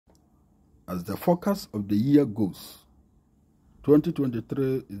As the focus of the year goes,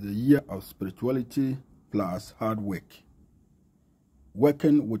 2023 is the year of spirituality plus hard work.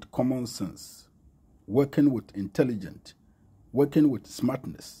 Working with common sense, working with intelligence, working with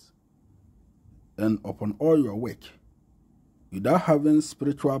smartness. And upon all your work, without having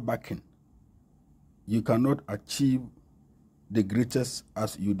spiritual backing, you cannot achieve the greatest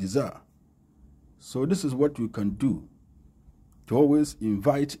as you desire. So this is what you can do to always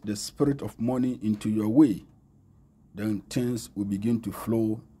invite the spirit of money into your way. Then things will begin to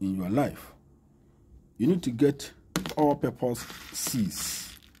flow in your life. You need to get all-purpose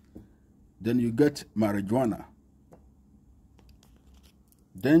seeds. Then you get marijuana.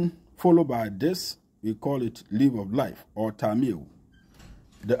 Then followed by this, we call it leaf of life or tamil.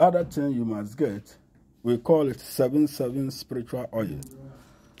 The other thing you must get, we call it 7/7 spiritual oil.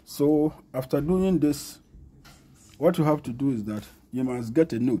 So after doing this, what you have to do is that you must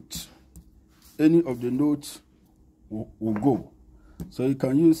get a note. Any of the notes will go. So you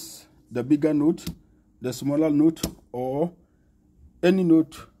can use the bigger note, the smaller note, or any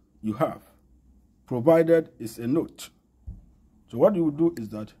note you have, provided it's a note. So what you will do is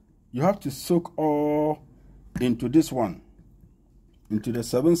that you have to soak all into this one, into the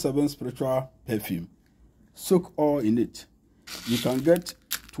 7/7 spiritual perfume. Soak all in it. You can get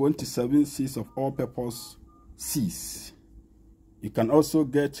 27 seeds of all-purpose seeds. You can also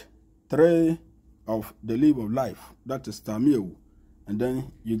get 3 of the leaf of life, that is tamil, and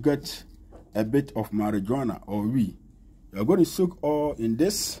then you get a bit of marijuana or weed. You're going to soak all in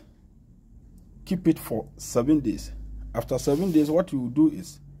this, keep it for 7 days. After 7 days, what you will do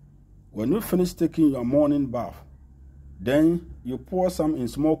is, when you finish taking your morning bath, then you pour some in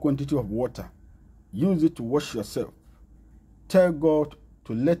small quantity of water. Use it to wash yourself. Tell God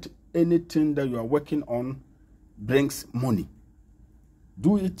to let anything that you are working on brings money.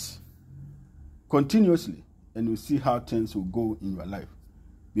 Do it continuously, and you'll see how things will go in your life.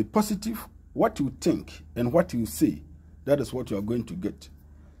 Be positive. What you think and what you say, that is what you are going to get.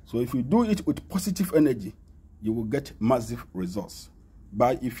 So if you do it with positive energy, you will get massive results.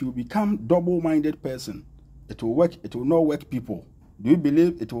 But if you become double-minded person, it will work, it will not work people. Do you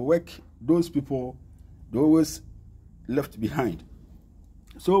believe it will work? Those people, they always left behind.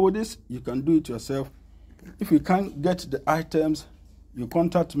 So with this, you can do it yourself. If you can't get the items, you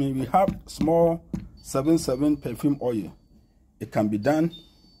contact me. We have small 7/7 perfume oil. It can be done.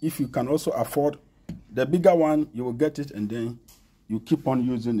 If you can also afford the bigger one, you will get it, and then you keep on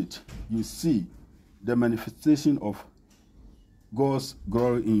using it. You see the manifestation of God's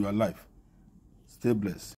glory in your life. Stay blessed.